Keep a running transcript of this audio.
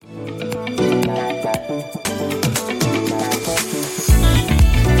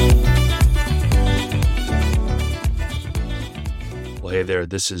Well, hey there,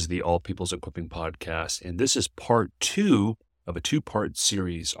 this is the All People's Equipping Podcast, and this is part 2 of a 2-part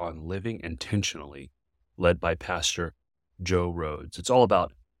series on living intentionally, led by Pastor Joe Rhodes. It's all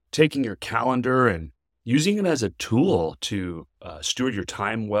about taking your calendar and using it as a tool to steward your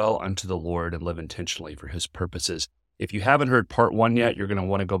time well unto the Lord and live intentionally for His purposes. If you haven't heard part 1 yet, you're going to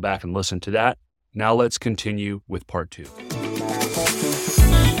want to go back and listen to that. Now let's continue with part 2.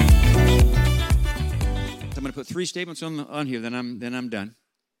 I'm going to put 3 statements on here, then I'm done,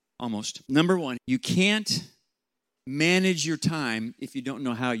 almost. Number 1, you can't manage your time if you don't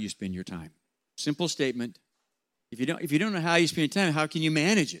know how you spend your time. Simple statement. If you don't know how you spend your time, how can you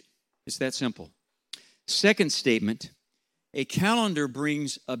manage it? It's that simple. Second statement, a calendar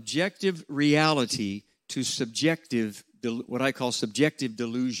brings objective reality to subjective, what I call subjective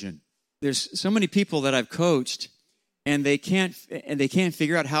delusion. There's so many people that I've coached, and they can't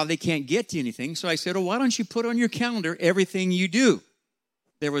figure out how they can't get to anything. So I said, why don't you put on your calendar everything you do?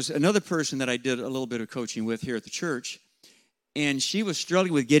 There was another person that I did a little bit of coaching with here at the church, and she was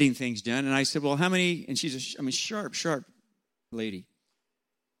struggling with getting things done. And I said, well, how many, and she's a sharp lady.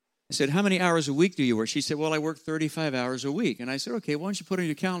 I said, how many hours a week do you work? She said, well, I work 35 hours a week. And I said, okay, why don't you put on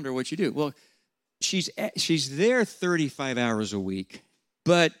your calendar what you do? Well, she's there 35 hours a week,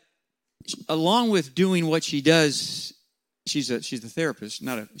 but along with doing what she does, she's a therapist.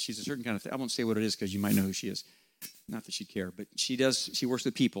 She's a certain kind of. I won't say what it is because you might know who she is. Not that she'd care, but she works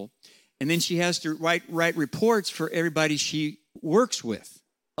with people, and then she has to write reports for everybody she works with,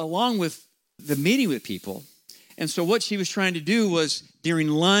 along with the meeting with people. And so what she was trying to do was during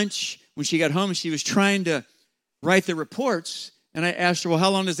lunch when she got home, she was trying to write the reports. And I asked her, well, how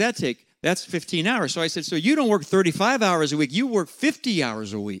long does that take? That's 15 hours. So I said, so you don't work 35 hours a week, you work 50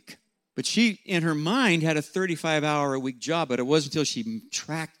 hours a week. But she, in her mind, had a 35-hour-a-week job, but it wasn't until she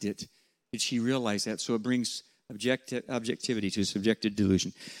tracked it that she realized that. So it brings objectivity to subjective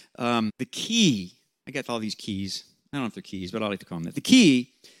delusion. The key, I got all these keys. I don't know if they're keys, but I like to call them that. The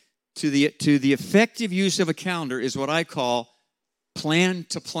key to the effective use of a calendar is what I call plan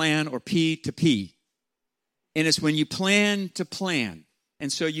to plan, or P to P. And it's when you plan to plan. And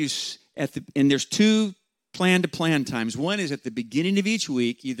so there's 2 plan to plan times. One is at the beginning of each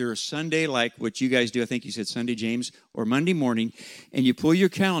week, either a Sunday like what you guys do, I think you said Sunday, James, or Monday morning, and you pull your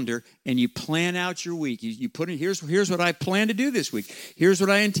calendar and you plan out your week. You put in, here's what I plan to do this week. Here's what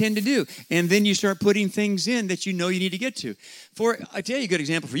I intend to do. And then you start putting things in that you know you need to get to. I tell you a good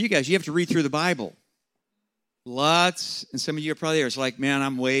example for you guys, you have to read through the Bible. Lots, and some of you are probably there. It's like, man,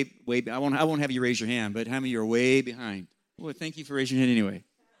 I'm way, I won't have you raise your hand, but how many of you are way behind? Well, thank you for raising your hand anyway.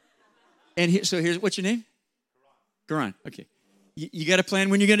 And so here's, what's your name? Quran. Okay. You got to plan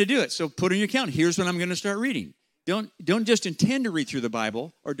when you're going to do it. So put on your calendar. Here's when I'm going to start reading. Don't just intend to read through the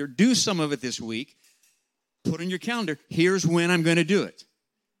Bible or to do some of it this week. Put on your calendar. Here's when I'm going to do it.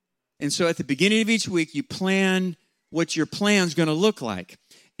 And so at the beginning of each week, you plan what your plan's going to look like.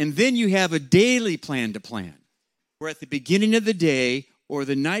 And then you have a daily plan to plan, where at the beginning of the day or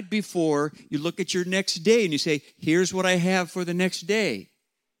the night before, you look at your next day and you say, here's what I have for the next day.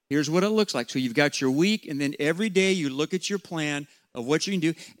 Here's what it looks like. So you've got your week, and then every day you look at your plan of what you can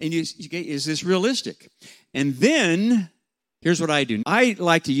do, and is this realistic? And then, here's what I do. I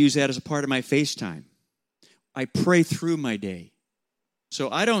like to use that as a part of my FaceTime. I pray through my day. So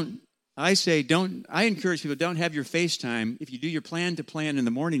I encourage people, don't have your FaceTime. If you do your plan to plan in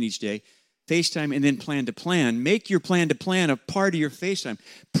the morning each day, FaceTime and then plan to plan. Make your plan to plan a part of your FaceTime.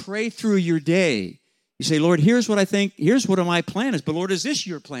 Pray through your day. You say, Lord, here's what I think, here's what my plan is, but Lord, is this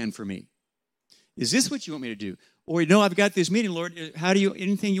your plan for me? Is this what you want me to do? Or, no, I've got this meeting, Lord,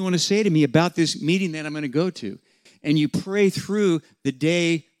 anything you want to say to me about this meeting that I'm going to go to? And you pray through the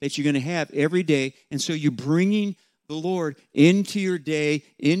day that you're going to have every day, and so you're bringing the Lord into your day,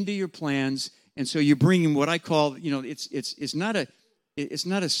 into your plans, and so you're bringing what I call, it's not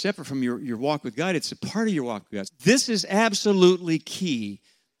a separate from your walk with God, it's a part of your walk with God. This is absolutely key.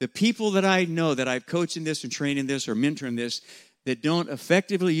 The people that I know that I've coached in this and trained in this or mentored in this that don't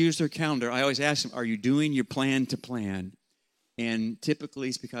effectively use their calendar, I always ask them, are you doing your plan to plan? And typically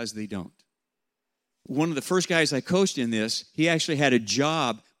it's because they don't. One of the first guys I coached in this, he actually had a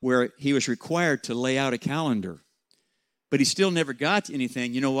job where he was required to lay out a calendar. But he still never got to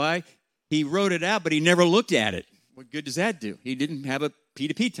anything. You know why? He wrote it out, but he never looked at it. What good does that do? He didn't have a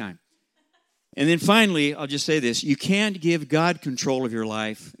P2P time. And then finally, I'll just say this. You can't give God control of your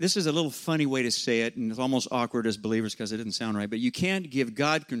life. This is a little funny way to say it, and it's almost awkward as believers because it doesn't sound right. But you can't give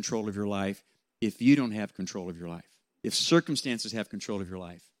God control of your life if you don't have control of your life, if circumstances have control of your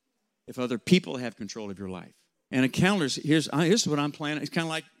life. if other people have control of your life. And a calendar, here's what I'm planning. It's kind of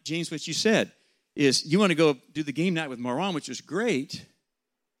like, James, what you said, is you want to go do the game night with Marwan, which is great,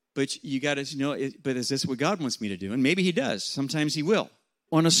 but you got to know, but is this what God wants me to do? And maybe he does. Sometimes he will.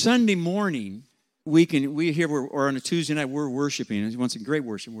 On a Sunday morning, or on a Tuesday night, we're worshiping. And once in great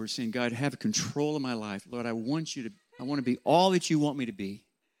worship, we're saying, God, have control of my life. Lord, I want to be all that you want me to be.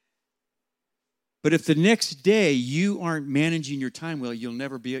 But if the next day you aren't managing your time well, you'll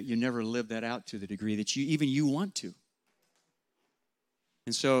never live that out to the degree that you want to.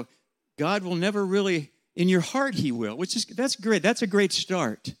 And so God will never really, in your heart he will, that's great. That's a great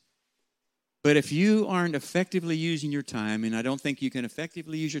start. But if you aren't effectively using your time, and I don't think you can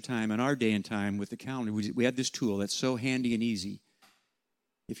effectively use your time in our day and time with the calendar, we have this tool that's so handy and easy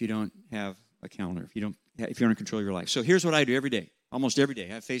if you don't have a calendar, if you're in control of your life. So here's what I do every day, almost every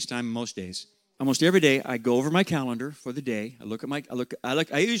day. I have FaceTime most days. Almost every day, I go over my calendar for the day.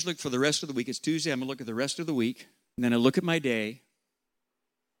 I usually look for the rest of the week. It's Tuesday. I'm going to look at the rest of the week. And then I look at my day.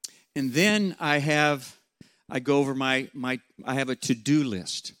 And then I go over I have a to-do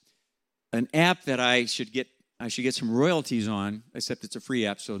list. An app that I should get some royalties on, except it's a free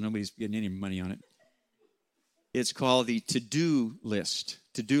app, so nobody's getting any money on it. It's called the to-do list.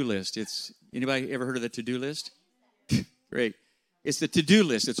 To-do list. Anybody ever heard of the to-do list? Great. It's the to-do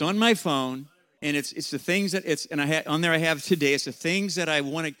list. It's on my phone. And it's the things that on there I have today. It's the things that I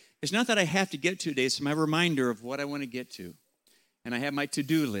want to. It's not that I have to get to today. It's my reminder of what I want to get to, and I have my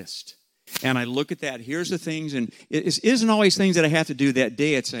to-do list, and I look at that. Here's the things, and it isn't always things that I have to do that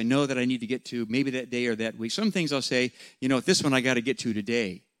day. It's I know that I need to get to maybe that day or that week. Some things I'll say, this one I got to get to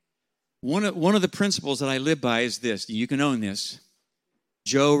today. One of the principles that I live by is this. You can own this.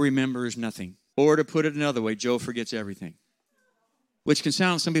 Joe remembers nothing, or to put it another way, Joe forgets everything. Which can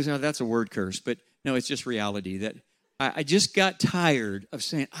sound, some people say, that's a word curse. But no, it's just reality. That I just got tired of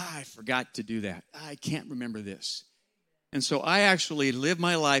saying, I forgot to do that. I can't remember this. And so I actually live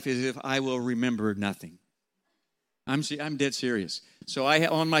my life as if I will remember nothing. I'm dead serious. So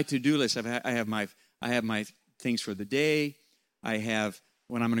on my to-do list, I have my things for the day. I have,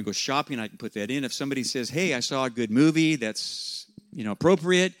 when I'm going to go shopping, I can put that in. If somebody says, hey, I saw a good movie that's,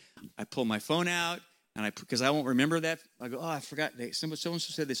 appropriate, I pull my phone out. And because I won't remember that, I go, I forgot. Someone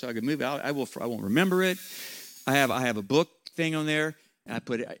said they saw a good movie. I won't remember it. I have a book thing on there. And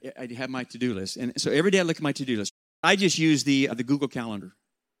I have my to-do list. And so every day I look at my to-do list. I just use the Google Calendar.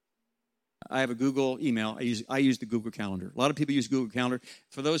 I have a Google email. I use the Google Calendar. A lot of people use Google Calendar.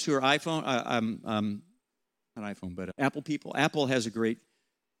 For those who are iPhone, not iPhone, but Apple people, Apple has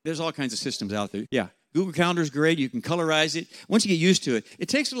there's all kinds of systems out there. Yeah. Google Calendar is great. You can colorize it. Once you get used to it, it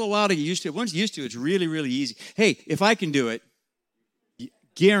takes a little while to get used to it. Once you're used to it, it's really, really easy. Hey, if I can do it,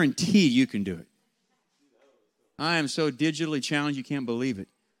 guarantee you can do it. I am so digitally challenged, you can't believe it.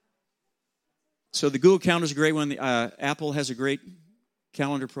 So the Google Calendar is a great one. Apple has a great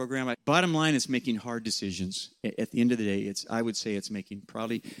calendar program. Bottom line, it's making hard decisions. At the end of the day, I would say it's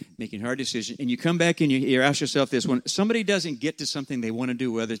probably making hard decisions. And you come back and you ask yourself this: when somebody doesn't get to something they want to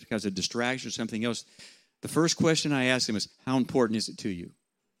do, whether it's because of distraction or something else, the first question I ask them is, how important is it to you?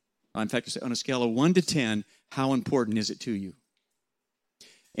 In fact, on a scale of 1 to 10, how important is it to you?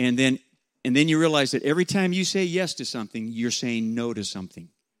 And then you realize that every time you say yes to something, you're saying no to something.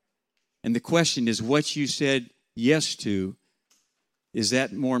 And the question is, what you said yes to, is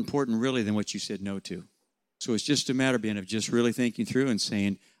that more important really than what you said no to? So it's just a matter, Ben, of just really thinking through and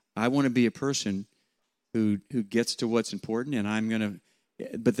saying, I want to be a person who gets to what's important, and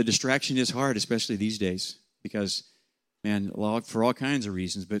but the distraction is hard, especially these days, because, man, for all kinds of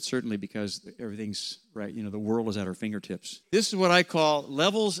reasons, but certainly because everything's right, the world is at our fingertips. This is what I call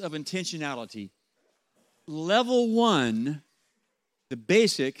levels of intentionality. Level 1, the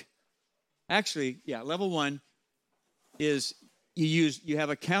basic, level 1 is you have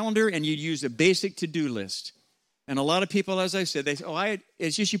a calendar and you use a basic to-do list. And a lot of people, as I said, they say,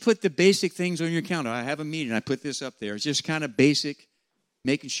 it's just you put the basic things on your calendar. I have a meeting, I put this up there. It's just kind of basic,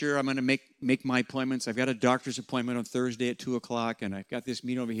 making sure I'm going to make my appointments. I've got a doctor's appointment on Thursday at 2 o'clock, and I've got this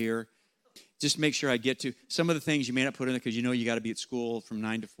meeting over here. Just make sure I get to some of the things you may not put in there because you got to be at school from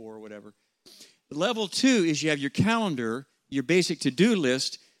 9 to 4 or whatever. Level 2 is you have your calendar, your basic to-do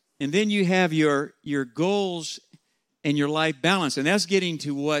list, and then you have your goals and your life balance. And that's getting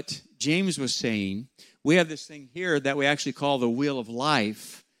to what James was saying. We have this thing here that we actually call the wheel of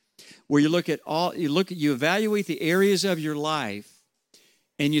life, where you evaluate the areas of your life,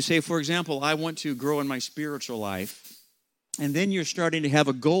 and you say, for example, I want to grow in my spiritual life. And then you're starting to have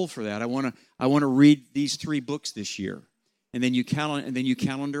a goal for that. I want to read these 3 books this year. And then you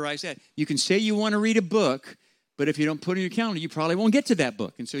calendarize that. You can say you want to read a book, But if you don't put it on your calendar, you probably won't get to that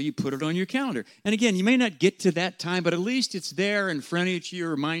book. And so you put it on your calendar. And again, you may not get to that time, but at least it's there in front of you, a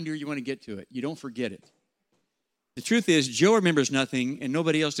reminder you want to get to it. You don't forget it. The truth is, Joe remembers nothing, and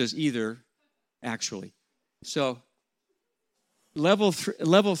nobody else does either, actually. So level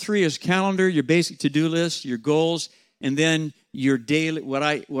 3 is calendar, your basic to-do list, your goals, and then your daily, what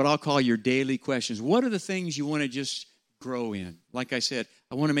I'll call your daily questions. What are the things you want to just grow in? Like I said,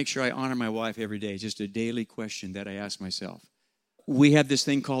 I want to make sure I honor my wife every day. It's just a daily question that I ask myself. We have this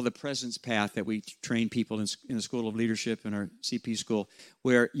thing called the Presence Path that we train people in the School of Leadership in our CP school,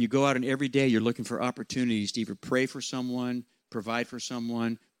 where you go out and every day you're looking for opportunities to either pray for someone, provide for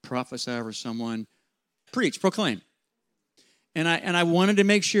someone, prophesy over someone, preach, proclaim. And I wanted to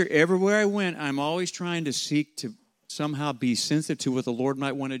make sure everywhere I went, I'm always trying to seek to somehow be sensitive to what the Lord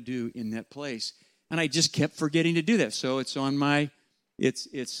might want to do in that place. And I just kept forgetting to do that. So it's on my,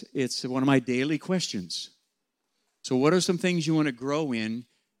 it's one of my daily questions. So what are some things you want to grow in,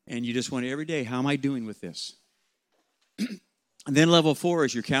 and you just want to every day, how am I doing with this? And then level 4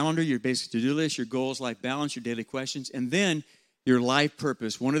 is your calendar, your basic to-do list, your goals, life balance, your daily questions, and then your life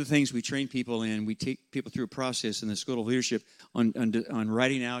purpose. One of the things we train people in, we take people through a process in the School of Leadership on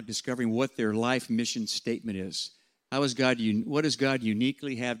writing out, discovering what their life mission statement is. What does God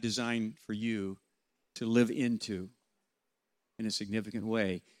uniquely have designed for you to live into in a significant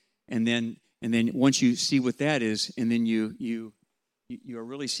way? And then once you see what that is, and then you are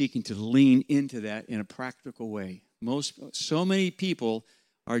really seeking to lean into that in a practical way. So many people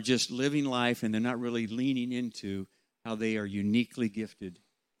are just living life, and they're not really leaning into how they are uniquely gifted to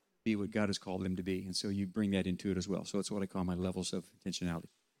be what God has called them to be. And so you bring that into it as well. So it's what I call my levels of intentionality.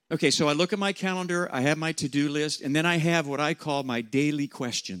 Okay, so I look at my calendar, I have my to-do list, and then I have what I call my daily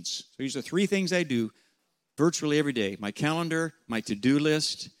questions. So these are 3 things I do virtually every day: my calendar, my to-do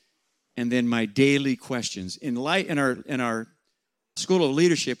list, and then my daily questions. In our School of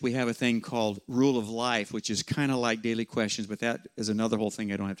Leadership, we have a thing called Rule of Life, which is kind of like daily questions, but that is another whole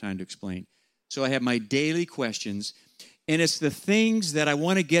thing I don't have time to explain. So I have my daily questions, and it's the things that I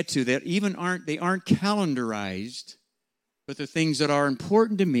want to get to that even aren't calendarized, but they're things that are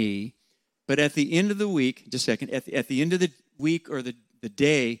important to me. But at the end of the week, just a second, at the end of the week or the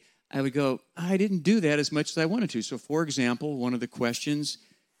day, I would go, I didn't do that as much as I wanted to. So for example, one of the questions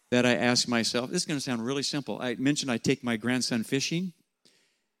that I ask myself, this is going to sound really simple. I mentioned I take my grandson fishing,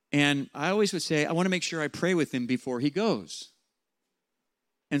 and I always would say, I want to make sure I pray with him before he goes.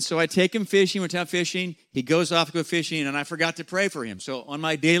 And so I take him fishing, we're out fishing, he goes off to go fishing, and I forgot to pray for him. So on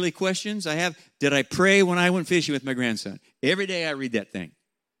my daily questions, I have, did I pray when I went fishing with my grandson? Every day I read that thing.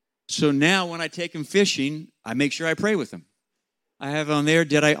 So now when I take him fishing, I make sure I pray with him. I have on there,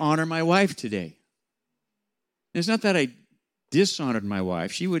 did I honor my wife today? And it's not that I dishonored my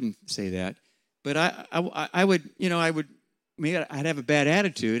wife. She wouldn't say that. But I would, maybe I'd have a bad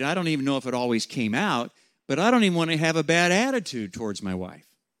attitude. I don't even know if it always came out, but I don't even want to have a bad attitude towards my wife.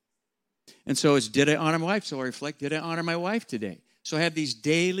 And so it's, did I honor my wife? So I reflect, did I honor my wife today? So I have these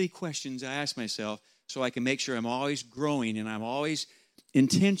daily questions I ask myself so I can make sure I'm always growing and I'm always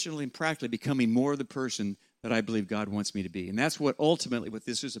intentionally and practically becoming more the person that I believe God wants me to be. And that's what ultimately what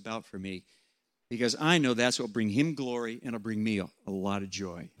this is about for me, because I know that's what will bring him glory and it'll bring me a lot of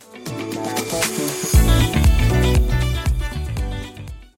joy.